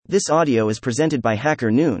This audio is presented by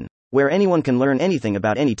Hacker Noon, where anyone can learn anything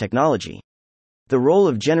about any technology. The role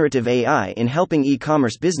of generative AI in helping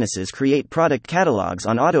e-commerce businesses create product catalogs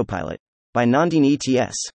on Autopilot, by Nandini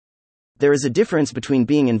T.S. There is a difference between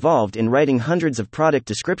being involved in writing hundreds of product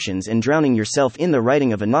descriptions and drowning yourself in the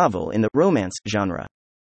writing of a novel in the romance genre.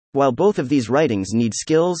 While both of these writings need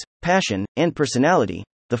skills, passion, and personality,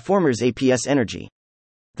 the former's APS energy.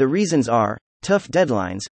 The reasons are tough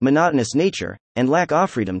deadlines, monotonous nature, and lack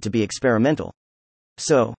of freedom to be experimental.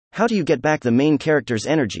 So, how do you get back the main character's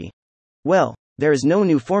energy? Well, there is no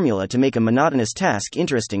new formula to make a monotonous task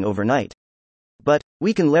interesting overnight. But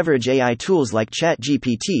we can leverage AI tools like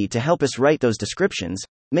ChatGPT to help us write those descriptions,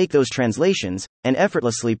 make those translations, and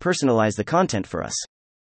effortlessly personalize the content for us.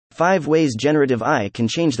 5 ways generative AI can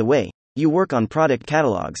change the way you work on product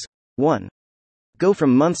catalogs. 1. Go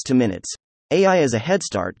from months to minutes. AI is a head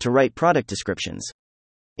start to write product descriptions.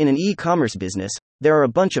 In an e-commerce business, there are a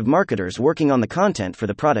bunch of marketers working on the content for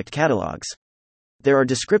the product catalogs. There are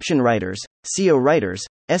description writers, SEO writers,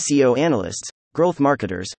 SEO analysts, growth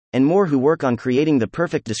marketers, and more who work on creating the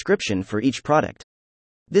perfect description for each product.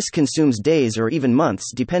 This consumes days or even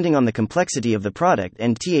months depending on the complexity of the product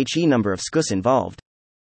and the number of SKUs involved.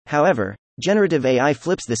 However, generative AI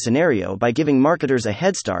flips this scenario by giving marketers a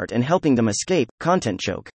head start and helping them escape content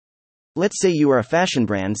choke. Let's say you are a fashion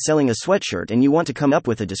brand selling a sweatshirt and you want to come up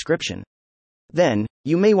with a description. Then,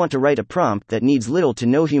 you may want to write a prompt that needs little to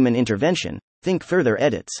no human intervention. Think further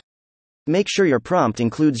edits. Make sure your prompt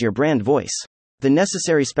includes your brand voice, the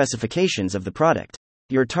necessary specifications of the product,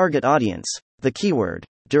 your target audience, the keyword,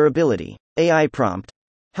 durability. AI prompt.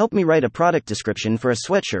 Help me write a product description for a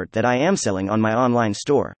sweatshirt that I am selling on my online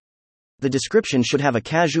store. The description should have a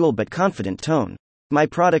casual but confident tone. My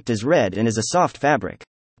product is red and is a soft fabric.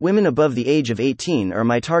 Women above the age of 18 are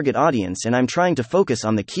my target audience and I'm trying to focus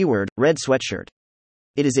on the keyword, red sweatshirt.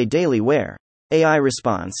 It is a daily wear. AI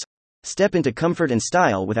response. Step into comfort and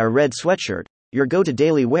style with our red sweatshirt, your go-to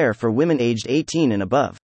daily wear for women aged 18 and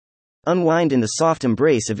above. Unwind in the soft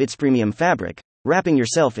embrace of its premium fabric, wrapping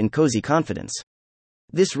yourself in cozy confidence.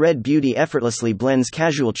 This red beauty effortlessly blends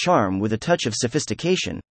casual charm with a touch of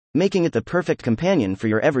sophistication, making it the perfect companion for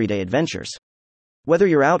your everyday adventures. Whether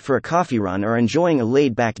you're out for a coffee run or enjoying a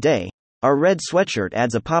laid-back day, our red sweatshirt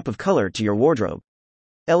adds a pop of color to your wardrobe.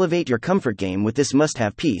 Elevate your comfort game with this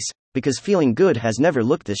must-have piece, because feeling good has never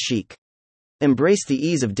looked this chic. Embrace the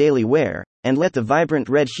ease of daily wear, and let the vibrant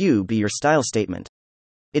red hue be your style statement.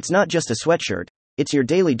 It's not just a sweatshirt, it's your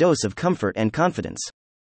daily dose of comfort and confidence.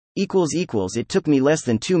 It took me less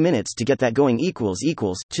than 2 minutes to get that going.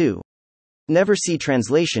 2. Never see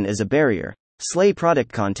translation as a barrier. Slay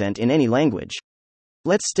product content in any language.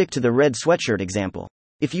 Let's stick to the red sweatshirt example.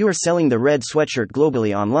 If you are selling the red sweatshirt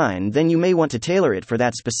globally online, then you may want to tailor it for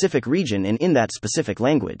that specific region and in that specific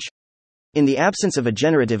language. In the absence of a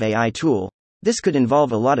generative AI tool, this could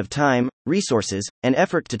involve a lot of time, resources, and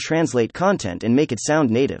effort to translate content and make it sound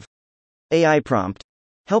native. AI prompt.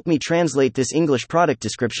 Help me translate this English product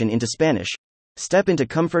description into Spanish. Step into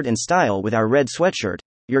comfort and style with our red sweatshirt,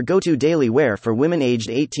 your go-to daily wear for women aged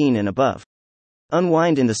 18 and above.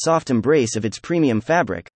 Unwind in the soft embrace of its premium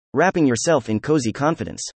fabric, wrapping yourself in cozy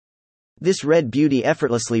confidence. This red beauty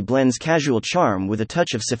effortlessly blends casual charm with a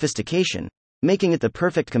touch of sophistication, making it the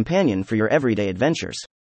perfect companion for your everyday adventures.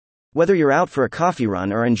 Whether you're out for a coffee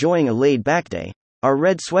run or enjoying a laid-back day, our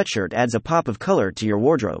red sweatshirt adds a pop of color to your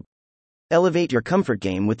wardrobe. Elevate your comfort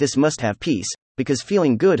game with this must-have piece, because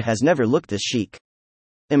feeling good has never looked this chic.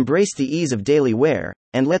 Embrace the ease of daily wear,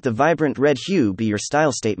 and let the vibrant red hue be your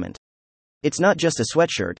style statement. It's not just a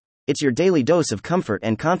sweatshirt, it's your daily dose of comfort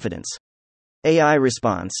and confidence. AI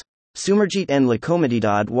response. Sumergite en la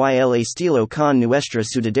comodidad y el estilo con nuestra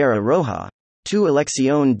sudadera roja, tu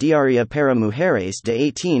elección diaria para mujeres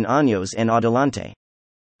de 18 años en adelante.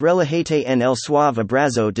 Relájate en el suave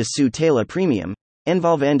abrazo de su tela premium,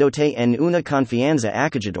 envolviéndote en una confianza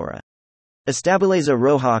acogedora. Estableza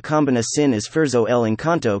roja combina sin esfuerzo el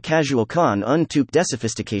encanto casual con un toque de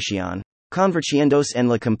sofisticación, convirtiéndose en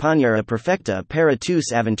la compañera perfecta para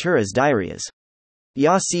tus aventuras diarias.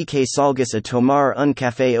 Ya sé que salgas a tomar un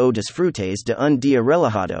café o disfrutes de un día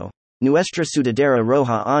relajado, nuestra sudadera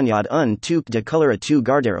roja añade un toque de color a tu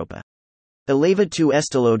guardarropa. Eleva tu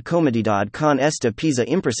estilo de comodidad con esta pieza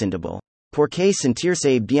imprescindible, porque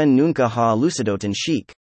sentirse bien nunca ha lucido tan chic.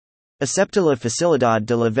 Acepta la facilidad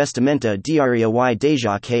de la vestimenta diaria y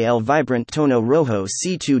deja que el vibrant tono rojo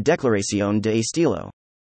sea tu declaración de estilo.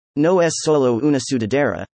 No es solo una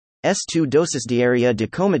sudadera, es tu dosis diaria de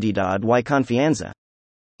comodidad y confianza.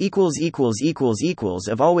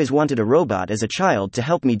 I've always wanted a robot as a child to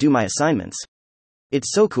help me do my assignments.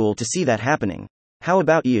 It's so cool to see that happening. How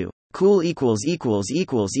about you? Cool.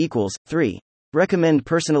 3. Recommend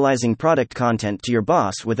personalizing product content to your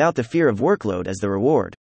boss without the fear of workload as the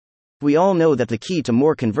reward. We all know that the key to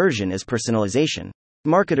more conversion is personalization.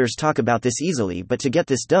 Marketers talk about this easily, but to get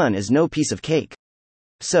this done is no piece of cake.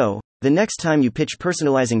 So, the next time you pitch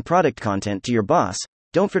personalizing product content to your boss,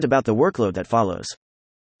 don't forget about the workload that follows.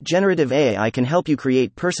 Generative AI can help you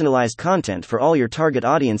create personalized content for all your target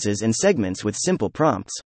audiences and segments with simple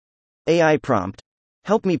prompts. AI prompt: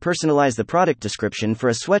 help me personalize the product description for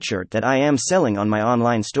a sweatshirt that I am selling on my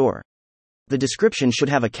online store. The description should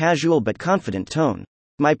have a casual but confident tone.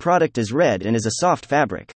 My product is red and is a soft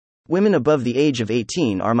fabric. Women above the age of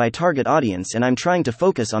 18 are my target audience, and I'm trying to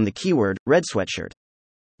focus on the keyword, red sweatshirt.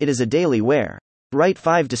 It is a daily wear. Write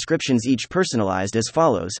 5 descriptions, each personalized as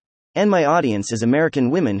follows. And my audience is American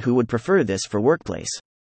women who would prefer this for workplace.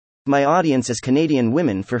 My audience is Canadian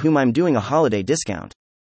women for whom I'm doing a holiday discount.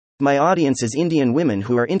 My audience is Indian women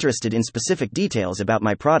who are interested in specific details about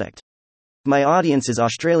my product. My audience is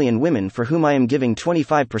Australian women for whom I am giving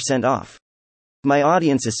 25% off. My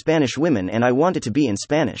audience is Spanish women and I want it to be in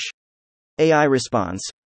Spanish. AI response: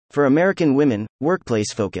 for American women,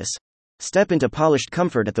 workplace focus. Step into polished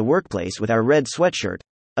comfort at the workplace with our red sweatshirt,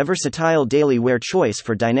 a versatile daily wear choice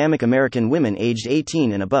for dynamic American women aged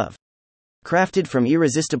 18 and above. Crafted from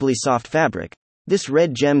irresistibly soft fabric, this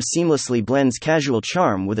red gem seamlessly blends casual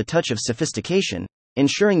charm with a touch of sophistication,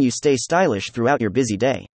 ensuring you stay stylish throughout your busy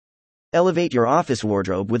day. Elevate your office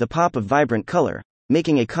wardrobe with a pop of vibrant color,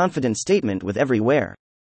 making a confident statement with every wear.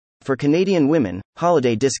 For Canadian women,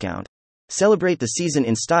 holiday discount. Celebrate the season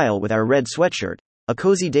in style with our red sweatshirt, a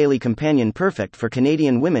cozy daily companion perfect for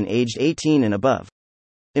Canadian women aged 18 and above.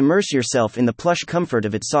 Immerse yourself in the plush comfort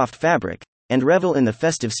of its soft fabric, and revel in the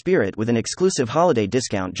festive spirit with an exclusive holiday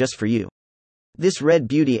discount just for you. This red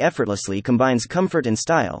beauty effortlessly combines comfort and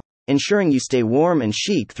style, ensuring you stay warm and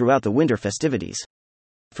chic throughout the winter festivities.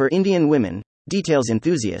 For Indian women, details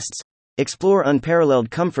enthusiasts, explore unparalleled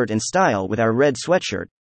comfort and style with our red sweatshirt,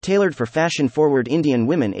 tailored for fashion-forward Indian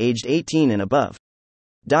women aged 18 and above.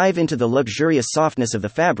 Dive into the luxurious softness of the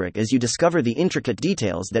fabric as you discover the intricate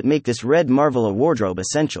details that make this red marvel a wardrobe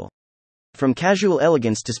essential. From casual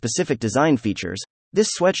elegance to specific design features,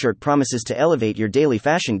 this sweatshirt promises to elevate your daily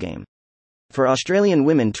fashion game. For Australian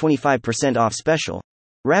women, 25% off special.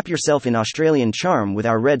 Wrap yourself in Australian charm with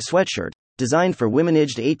our red sweatshirt, designed for women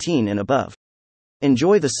aged 18 and above.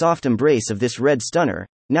 Enjoy the soft embrace of this red stunner,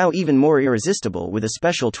 now even more irresistible with a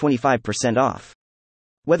special 25% off.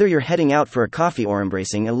 Whether you're heading out for a coffee or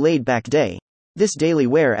embracing a laid-back day, this daily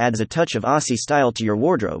wear adds a touch of Aussie style to your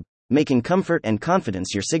wardrobe, making comfort and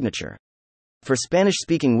confidence your signature. For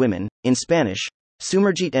Spanish-speaking women, in Spanish,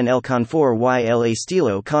 sumergite en el confort y el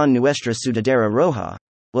estilo con nuestra sudadera roja,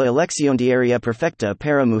 la elección diaria perfecta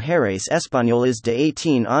para mujeres españolas de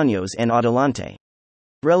 18 años en adelante.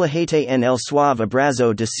 Relájate en el suave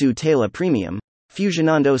abrazo de su tela premium,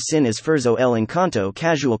 fusionando sin esfuerzo el encanto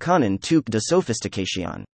casual con un toque de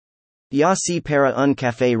sofisticación. Ya sea para un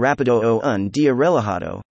café rápido o un día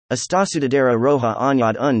relajado, esta sudadera roja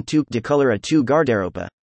añade un toque de color a tu guardarropa,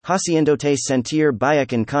 haciéndote sentir bien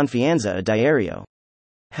en confianza a diario.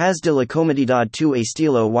 Haz de la comodidad tu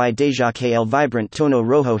estilo y deja que el vibrant tono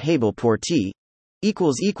rojo hable por ti.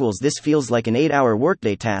 This feels like an 8-hour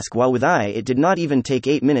workday task, while with AI it did not even take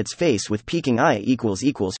 8 minutes. Face with peaking AI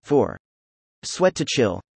 4. Sweat to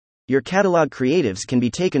chill. Your catalog creatives can be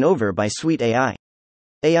taken over by Sweet AI.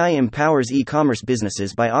 AI empowers e-commerce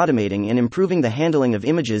businesses by automating and improving the handling of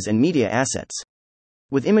images and media assets.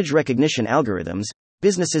 With image recognition algorithms,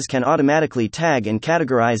 businesses can automatically tag and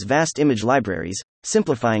categorize vast image libraries,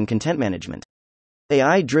 simplifying content management.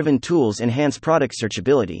 AI-driven tools enhance product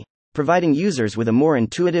searchability, providing users with a more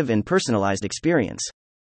intuitive and personalized experience.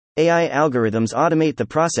 AI algorithms automate the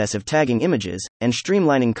process of tagging images and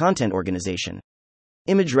streamlining content organization.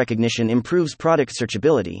 Image recognition improves product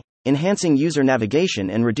searchability, enhancing user navigation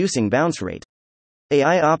and reducing bounce rate.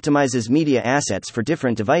 AI optimizes media assets for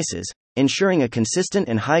different devices, ensuring a consistent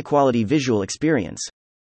and high-quality visual experience.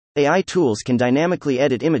 AI tools can dynamically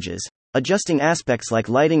edit images, adjusting aspects like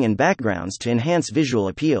lighting and backgrounds to enhance visual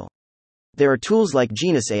appeal. There are tools like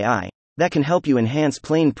Genus AI that can help you enhance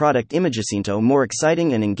plain product images into more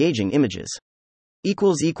exciting and engaging images.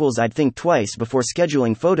 I'd think twice before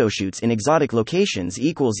scheduling photo shoots in exotic locations.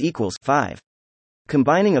 5.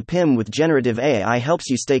 Combining a PIM with generative AI helps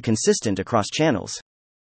you stay consistent across channels.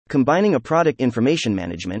 Combining a product information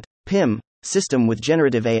management (PIM) system with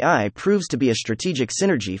generative AI proves to be a strategic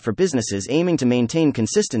synergy for businesses aiming to maintain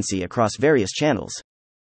consistency across various channels.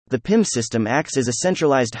 The PIM system acts as a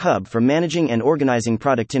centralized hub for managing and organizing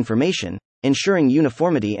product information, ensuring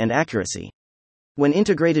uniformity and accuracy. When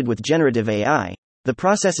integrated with generative AI, the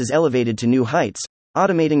process is elevated to new heights,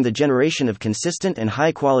 automating the generation of consistent and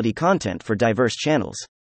high-quality content for diverse channels.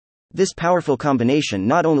 This powerful combination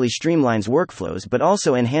not only streamlines workflows but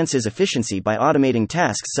also enhances efficiency by automating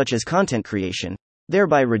tasks such as content creation,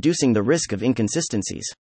 thereby reducing the risk of inconsistencies.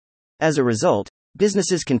 As a result,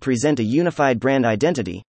 businesses can present a unified brand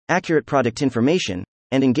identity, accurate product information,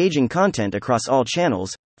 and engaging content across all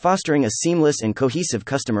channels, fostering a seamless and cohesive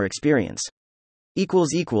customer experience.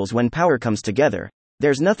 When power comes together,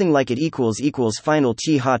 there's nothing like it. Final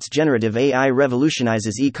T HOTS Generative AI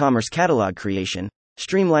revolutionizes e-commerce catalog creation,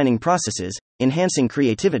 streamlining processes, enhancing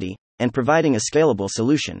creativity, and providing a scalable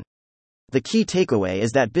solution. The key takeaway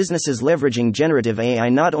is that businesses leveraging generative AI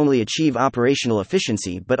not only achieve operational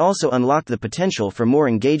efficiency but also unlock the potential for more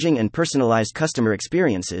engaging and personalized customer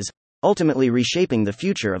experiences, ultimately reshaping the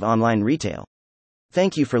future of online retail.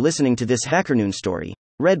 Thank you for listening to this HackerNoon story,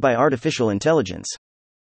 read by Artificial Intelligence.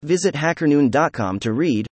 Visit hackernoon.com to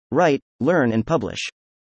read, write, learn, and publish.